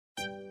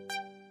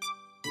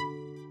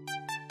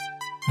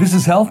This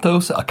is Health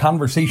Dose, a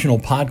conversational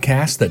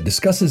podcast that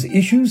discusses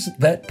issues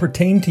that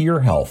pertain to your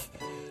health.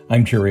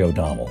 I'm Jerry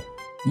O'Donnell.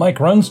 Mike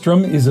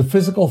Runstrom is a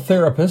physical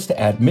therapist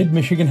at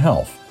Mid-Michigan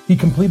Health. He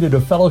completed a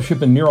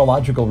fellowship in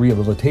neurological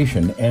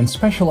rehabilitation and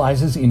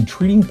specializes in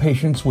treating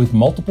patients with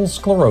multiple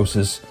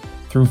sclerosis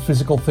through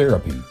physical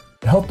therapy.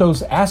 Health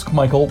Dose asked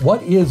Michael,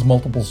 what is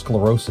multiple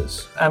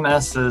sclerosis?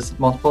 MS is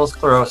multiple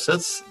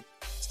sclerosis.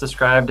 It's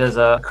described as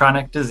a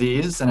chronic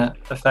disease, and it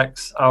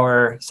affects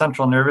our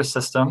central nervous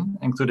system,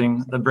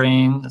 including the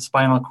brain, the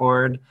spinal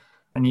cord,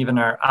 and even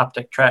our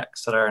optic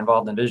tracts that are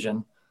involved in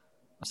vision.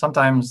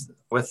 Sometimes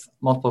with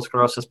multiple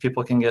sclerosis,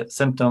 people can get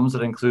symptoms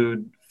that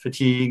include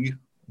fatigue,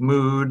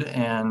 mood,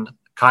 and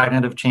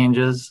cognitive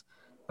changes,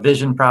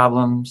 vision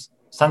problems,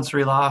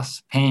 sensory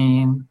loss,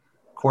 pain,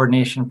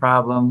 coordination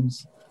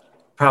problems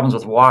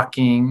with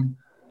walking,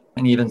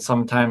 and even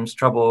sometimes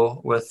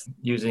trouble with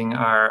using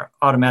our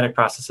automatic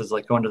processes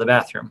like going to the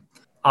bathroom.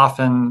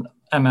 Often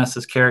MS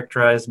is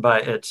characterized by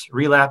its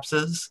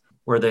relapses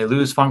where they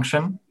lose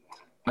function,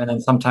 and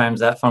then sometimes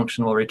that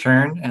function will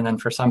return. And then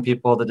for some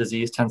people, the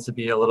disease tends to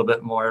be a little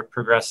bit more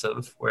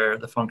progressive where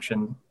the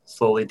function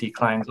slowly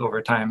declines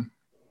over time.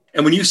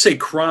 And when you say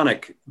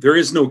chronic, there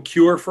is no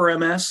cure for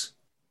MS?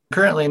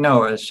 Currently,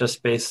 no. It's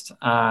just based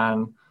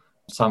on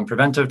some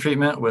preventive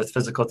treatment with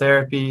physical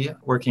therapy,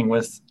 working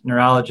with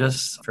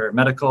neurologists for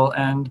medical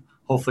end,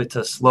 hopefully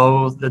to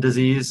slow the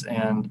disease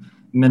and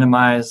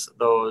minimize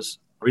those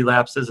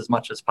relapses as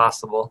much as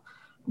possible.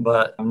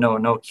 But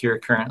no cure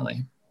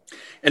currently.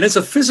 And as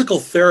a physical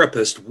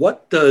therapist,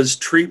 what does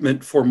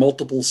treatment for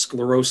multiple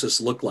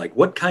sclerosis look like?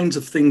 What kinds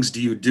of things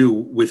do you do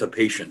with a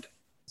patient?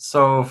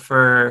 So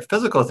for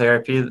physical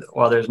therapy,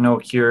 while there's no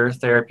cure,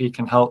 therapy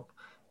can help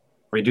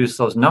reduce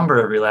those number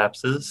of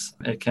relapses.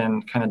 It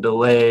can kind of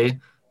delay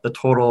the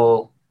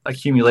total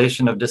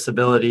accumulation of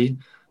disability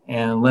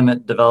and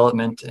limit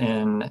development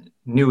in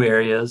new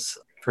areas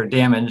for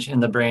damage in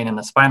the brain and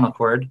the spinal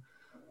cord.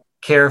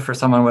 Care for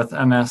someone with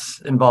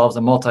MS involves a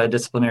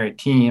multidisciplinary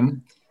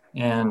team,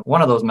 and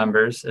one of those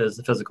members is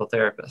the physical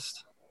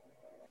therapist.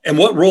 And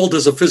what role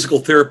does a physical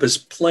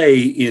therapist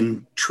play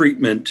in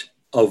treatment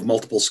of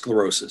multiple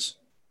sclerosis?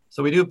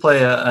 So we do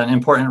play an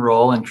important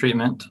role in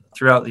treatment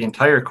throughout the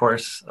entire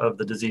course of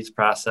the disease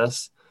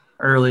process,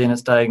 early in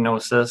its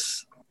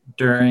diagnosis,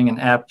 during and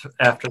after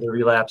the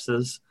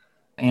relapses,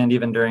 and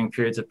even during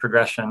periods of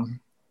progression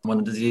when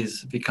the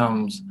disease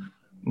becomes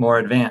more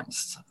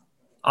advanced.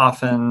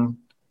 Often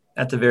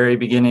at the very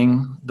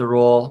beginning, the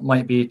role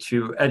might be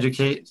to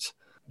educate,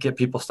 get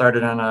people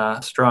started on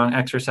a strong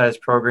exercise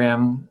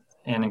program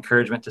and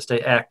encouragement to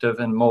stay active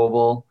and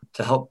mobile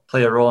to help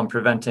play a role in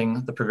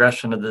preventing the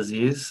progression of the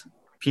disease.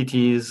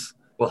 PTs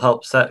will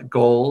help set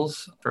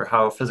goals for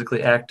how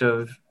physically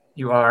active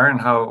you are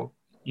and how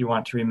you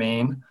want to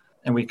remain.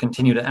 And we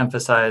continue to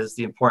emphasize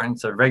the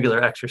importance of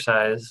regular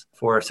exercise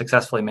for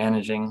successfully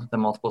managing the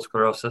multiple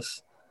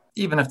sclerosis.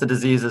 Even if the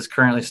disease is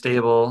currently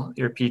stable,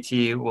 your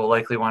PT will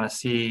likely want to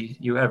see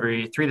you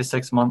every 3 to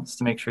 6 months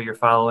to make sure you're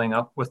following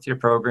up with your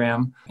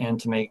program and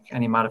to make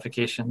any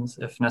modifications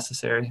if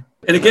necessary.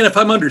 And again, if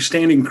I'm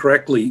understanding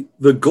correctly,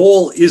 the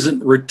goal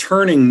isn't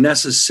returning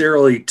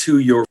necessarily to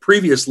your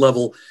previous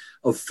level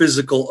of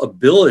physical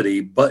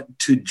ability, but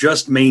to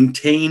just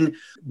maintain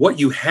what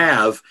you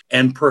have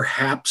and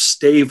perhaps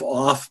stave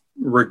off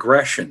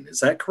regression. Is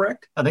that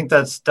correct? I think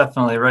that's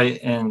definitely right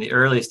in the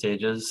early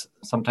stages.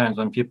 Sometimes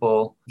when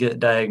people get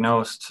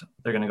diagnosed,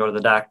 they're going to go to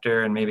the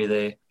doctor and maybe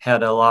they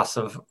had a loss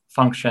of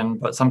function,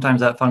 but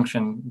sometimes that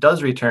function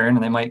does return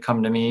and they might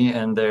come to me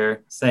and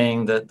they're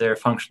saying that they're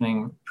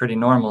functioning pretty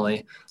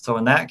normally. So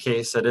in that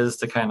case, it is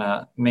to kind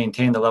of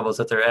maintain the levels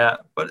that they're at.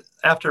 But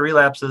after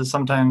relapses,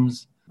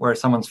 sometimes where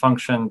someone's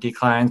function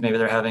declines, maybe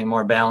they're having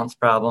more balance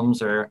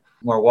problems or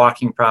more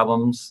walking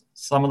problems,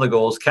 some of the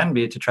goals can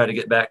be to try to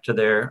get back to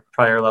their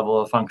prior level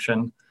of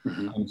function.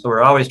 Mm-hmm. So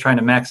we're always trying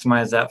to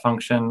maximize that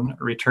function,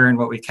 return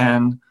what we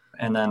can,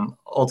 and then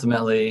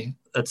ultimately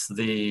it's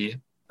the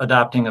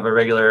adopting of a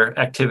regular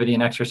activity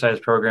and exercise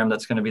program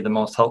that's going to be the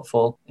most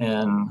helpful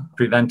in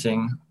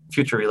preventing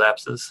future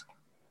relapses.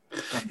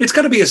 It's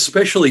got to be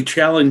especially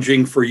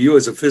challenging for you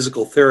as a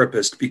physical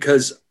therapist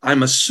because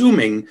I'm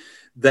assuming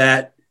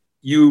that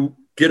you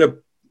get a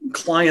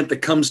client that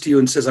comes to you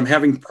and says, I'm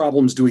having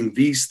problems doing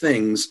these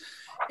things.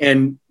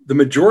 And the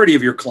majority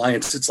of your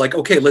clients, it's like,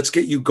 okay, let's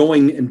get you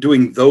going and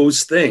doing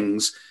those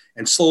things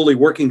and slowly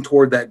working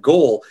toward that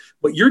goal.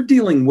 But you're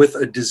dealing with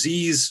a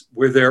disease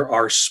where there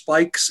are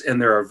spikes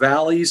and there are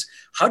valleys.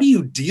 How do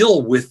you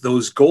deal with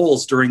those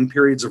goals during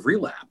periods of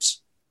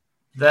relapse?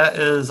 That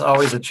is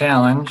always a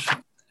challenge.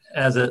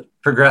 As it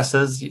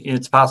progresses,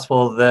 it's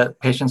possible that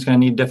patients are going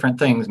to need different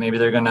things. Maybe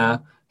they're going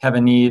to have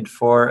a need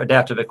for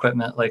adaptive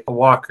equipment like a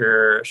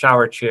walker, a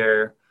shower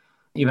chair,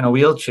 even a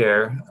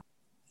wheelchair.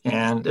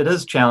 And it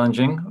is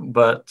challenging,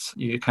 but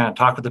you kind of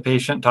talk with the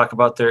patient, talk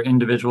about their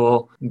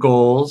individual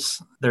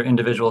goals, their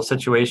individual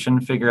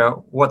situation, figure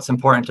out what's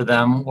important to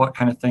them, what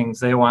kind of things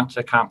they want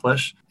to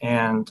accomplish,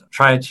 and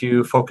try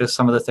to focus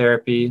some of the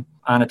therapy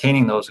on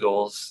attaining those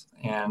goals.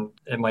 And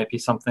it might be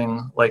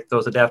something like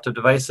those adaptive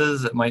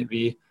devices. It might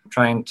be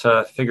trying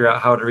to figure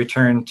out how to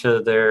return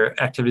to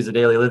their activities of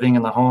daily living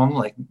in the home,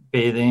 like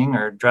bathing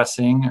or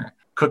dressing or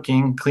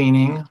cooking,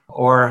 cleaning,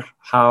 or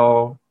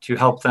how to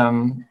help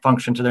them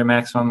function to their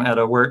maximum at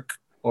a work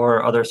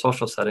or other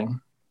social setting.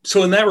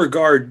 So in that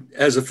regard,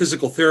 as a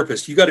physical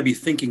therapist, you got to be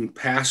thinking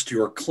past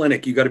your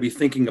clinic. You got to be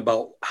thinking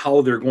about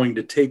how they're going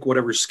to take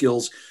whatever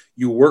skills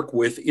you work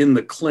with in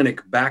the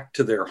clinic back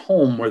to their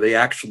home where they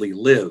actually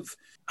live.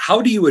 How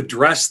do you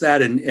address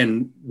that,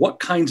 and what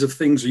kinds of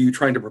things are you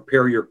trying to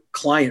prepare your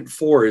client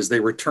for as they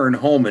return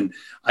home? And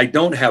I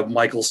don't have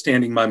Michael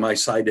standing by my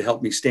side to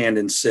help me stand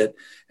and sit,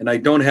 and I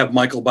don't have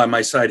Michael by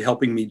my side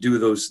helping me do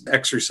those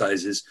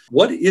exercises.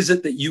 What is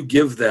it that you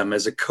give them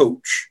as a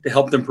coach to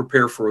help them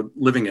prepare for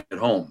living at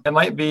home? It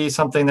might be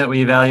something that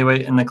we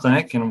evaluate in the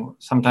clinic, and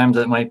sometimes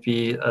it might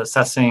be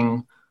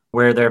assessing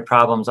where their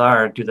problems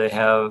are. Do they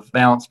have a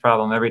balance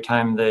problem? Every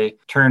time they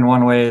turn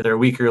one way, their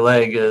weaker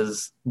leg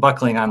is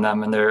buckling on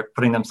them and they're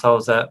putting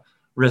themselves at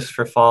risk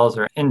for falls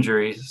or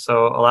injury.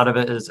 So a lot of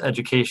it is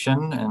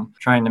education and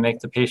trying to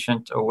make the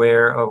patient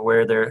aware of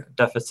where their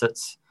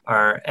deficits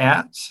are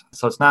at.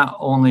 So it's not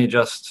only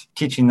just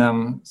teaching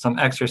them some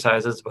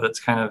exercises, but it's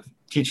kind of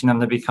teaching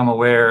them to become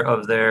aware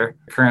of their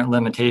current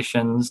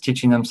limitations,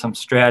 teaching them some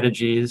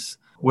strategies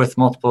with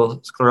multiple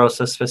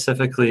sclerosis,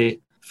 specifically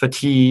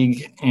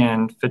fatigue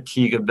and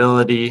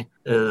fatigability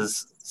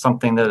is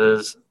something that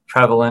is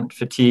prevalent.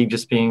 Fatigue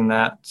just being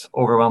that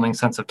overwhelming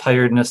sense of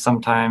tiredness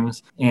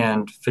sometimes,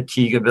 and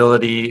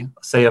fatigability,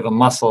 say, of a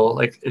muscle.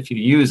 Like if you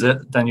use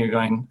it, then you're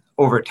going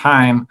over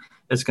time,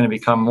 it's going to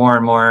become more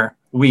and more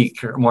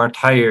weak or more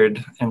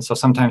tired. And so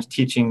sometimes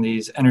teaching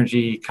these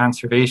energy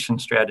conservation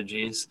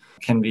strategies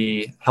can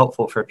be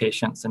helpful for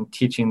patients, and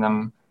teaching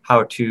them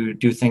how to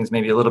do things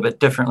maybe a little bit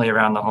differently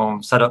around the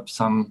home, set up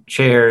some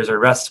chairs or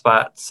rest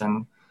spots.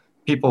 And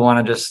people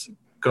want to just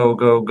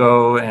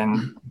go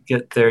and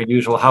get their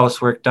usual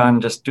housework done,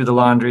 just do the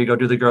laundry, go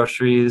do the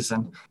groceries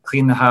and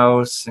clean the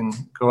house and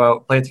go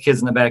out, play with the kids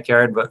in the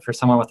backyard. But for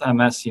someone with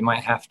MS, you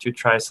might have to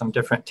try some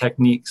different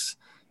techniques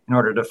in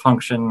order to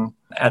function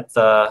at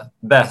the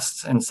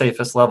best and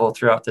safest level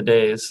throughout the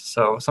days.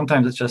 So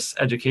sometimes it's just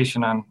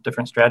education on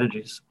different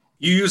strategies.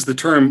 You use the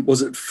term,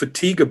 was it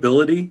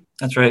fatigability?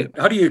 That's right.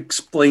 How do you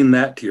explain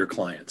that to your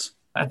clients?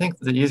 I think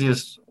the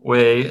easiest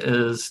way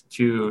is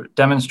to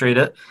demonstrate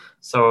it.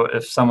 So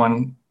if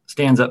someone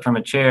stands up from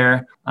a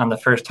chair on the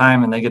first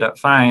time and they get up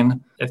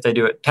fine, if they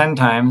do it 10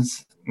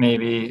 times,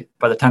 maybe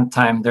by the 10th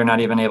time, they're not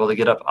even able to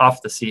get up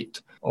off the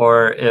seat.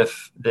 Or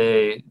if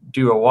they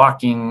do a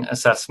walking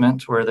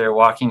assessment where they're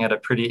walking at a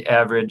pretty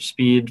average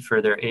speed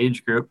for their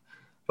age group,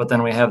 but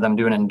then we have them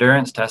do an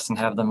endurance test and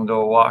have them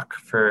go walk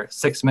for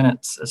 6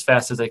 minutes as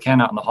fast as they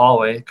can out in the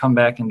hallway, come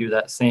back and do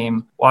that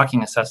same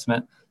walking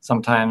assessment.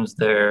 Sometimes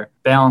their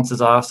balance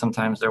is off,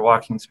 sometimes their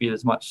walking speed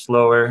is much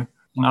slower.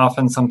 And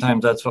often,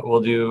 sometimes that's what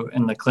we'll do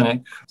in the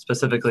clinic,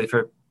 specifically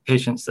for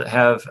patients that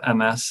have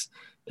MS,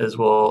 is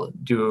we'll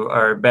do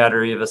our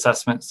battery of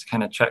assessments to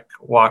kind of check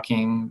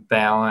walking,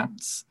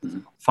 balance,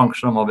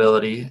 functional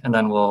mobility, and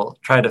then we'll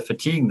try to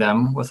fatigue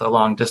them with a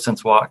long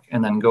distance walk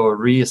and then go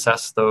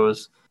reassess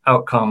those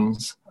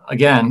outcomes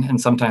again. And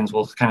sometimes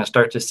we'll kind of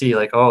start to see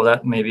like, oh,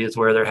 that maybe is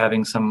where they're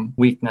having some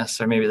weakness,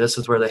 or maybe this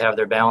is where they have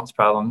their balance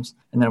problems.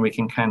 And then we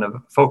can kind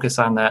of focus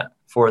on that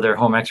for their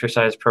home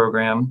exercise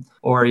program,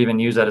 or even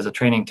use that as a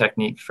training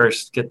technique.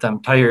 First, get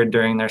them tired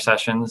during their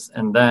sessions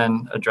and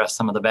then address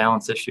some of the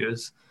balance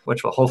issues,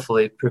 which will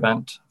hopefully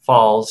prevent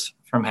falls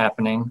from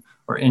happening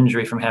or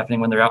injury from happening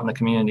when they're out in the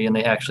community and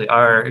they actually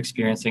are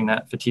experiencing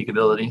that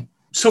fatigability.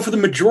 So for the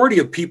majority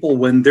of people,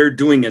 when they're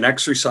doing an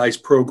exercise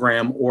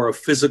program or a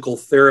physical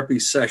therapy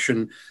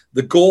session,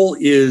 the goal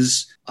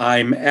is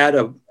I'm at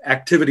an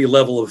activity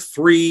level of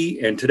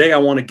 3, and today I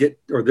want to get,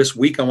 or this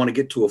week I want to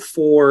get to a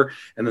 4,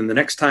 and then the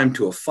next time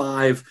to a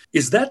 5.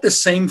 Is that the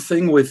same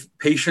thing with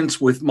patients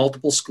with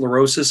multiple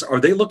sclerosis? Are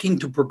they looking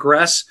to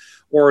progress,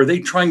 or are they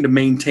trying to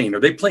maintain? Are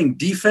they playing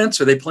defense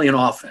or are they playing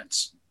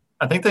offense?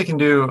 I think they can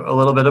do a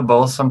little bit of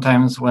both.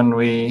 Sometimes when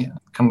we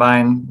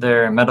combine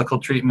their medical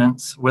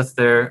treatments with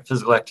their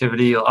physical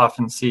activity, you'll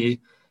often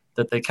see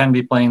that they can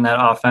be playing that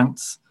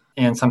offense.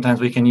 And sometimes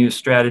we can use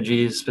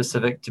strategies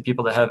specific to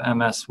people that have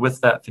MS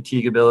with that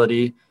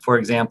fatigability. For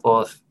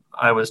example, if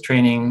I was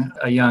training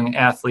a young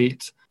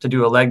athlete to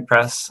do a leg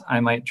press,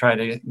 I might try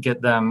to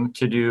get them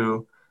to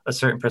do a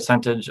certain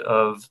percentage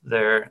of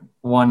their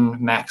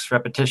 1 max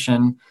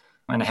repetition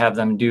and have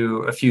them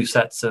do a few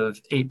sets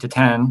of 8 to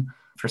 10.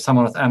 For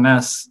someone with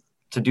MS,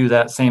 to do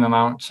that same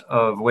amount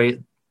of weight,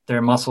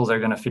 their muscles are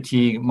going to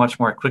fatigue much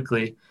more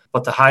quickly.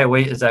 But the high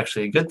weight is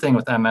actually a good thing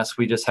with MS.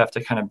 We just have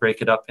to kind of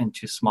break it up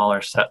into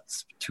smaller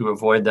sets to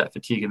avoid that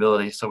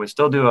fatigability. So we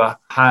still do a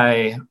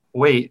high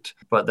weight,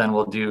 but then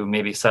we'll do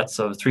maybe sets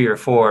of 3 or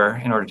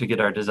 4 in order to get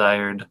our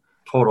desired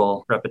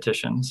total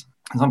repetitions.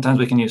 Sometimes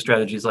we can use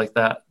strategies like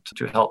that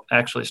to help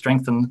actually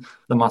strengthen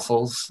the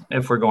muscles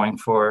if we're going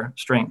for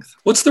strength.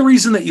 What's the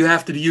reason that you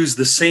have to use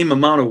the same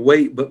amount of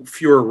weight but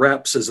fewer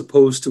reps as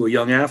opposed to a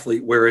young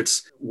athlete where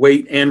it's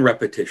weight and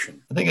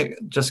repetition? I think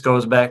it just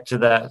goes back to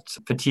that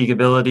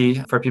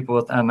fatigability for people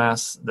with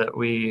MS, that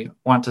we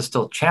want to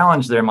still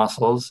challenge their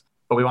muscles,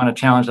 but we want to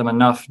challenge them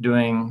enough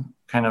doing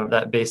kind of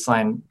that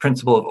baseline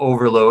principle of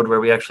overload, where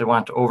we actually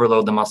want to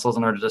overload the muscles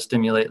in order to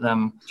stimulate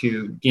them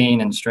to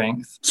gain in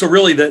strength. So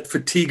really that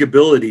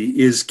fatigability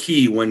is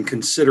key when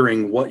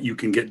considering what you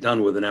can get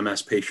done with an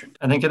MS patient.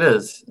 I think it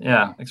is,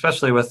 yeah,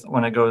 especially with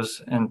when it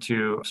goes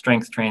into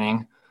strength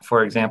training.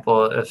 For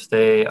example, if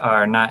they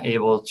are not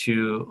able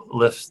to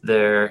lift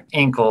their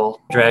ankle,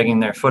 dragging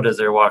their foot as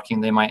they're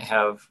walking, they might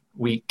have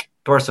weak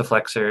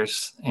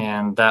dorsiflexors,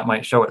 and that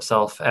might show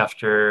itself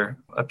after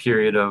a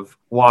period of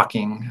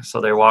walking.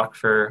 So they walk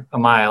for a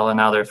mile and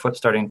now their foot's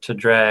starting to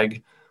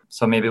drag.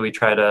 So maybe we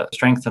try to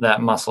strengthen that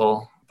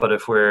muscle. But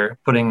if we're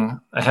putting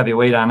a heavy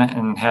weight on it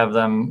and have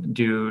them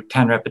do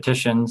 10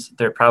 repetitions,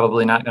 they're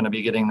probably not going to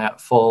be getting that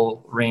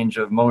full range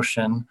of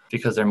motion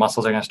because their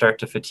muscles are going to start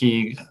to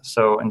fatigue.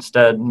 So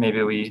instead,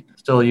 maybe we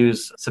still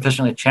use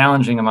sufficiently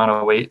challenging amount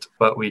of weight,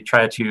 but we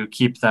try to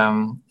keep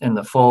them in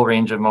the full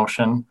range of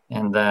motion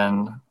and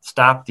then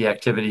stop the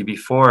activity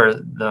before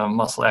the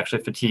muscle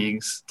actually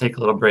fatigues, take a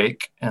little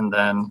break, and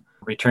then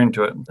return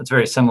to it. It's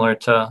very similar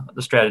to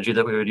the strategy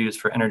that we would use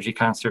for energy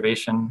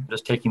conservation,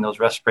 just taking those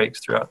rest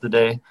breaks throughout the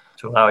day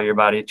to allow your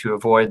body to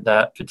avoid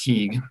that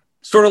fatigue.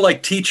 Sort of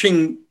like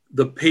teaching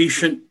the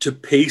patient to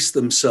pace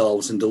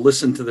themselves and to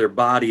listen to their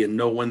body and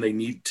know when they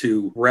need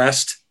to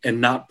rest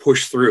and not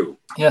push through.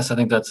 Yes, I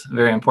think that's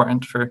very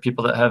important for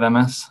people that have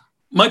MS.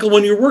 Michael,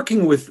 when you're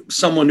working with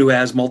someone who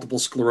has multiple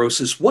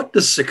sclerosis, what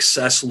does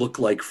success look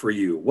like for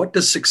you? What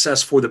does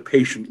success for the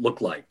patient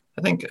look like?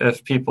 I think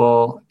if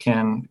people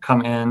can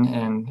come in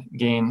and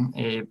gain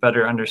a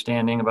better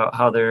understanding about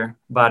how their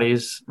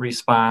bodies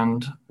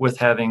respond with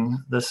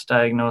having this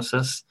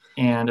diagnosis,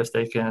 and if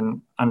they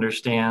can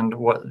understand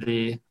what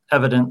the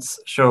evidence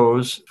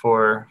shows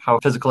for how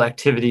physical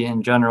activity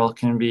in general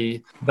can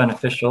be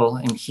beneficial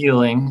in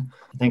healing,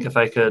 I think if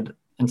I could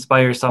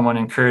inspire someone,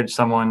 encourage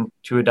someone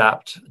to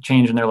adopt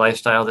change in their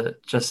lifestyle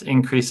that just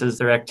increases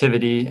their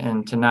activity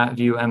and to not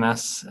view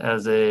MS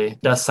as a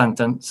death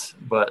sentence,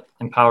 but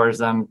empowers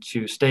them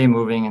to stay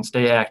moving and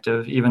stay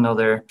active, even though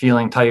they're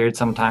feeling tired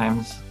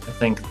sometimes. I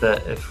think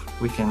that if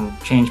we can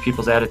change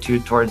people's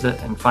attitude towards it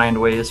and find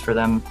ways for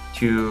them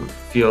to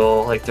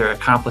feel like they're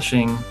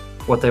accomplishing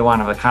what they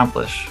want to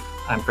accomplish,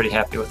 I'm pretty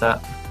happy with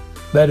that.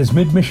 That is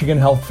Mid-Michigan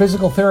Health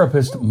physical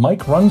therapist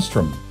Mike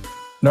Runstrom.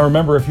 Now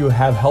remember, if you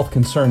have health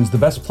concerns, the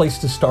best place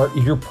to start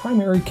is your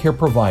primary care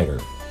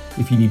provider.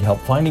 If you need help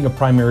finding a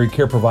primary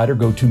care provider,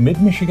 go to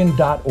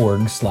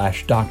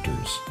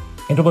midmichigan.org/doctors.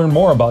 And to learn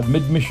more about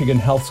Mid-Michigan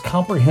Health's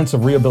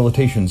comprehensive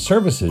rehabilitation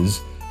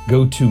services,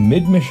 go to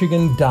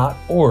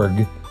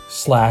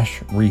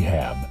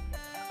midmichigan.org/rehab.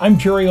 I'm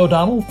Jerry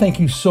O'Donnell. Thank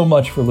you so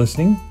much for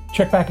listening.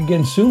 Check back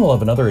again soon. We'll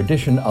have another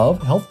edition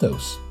of Health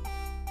Dose.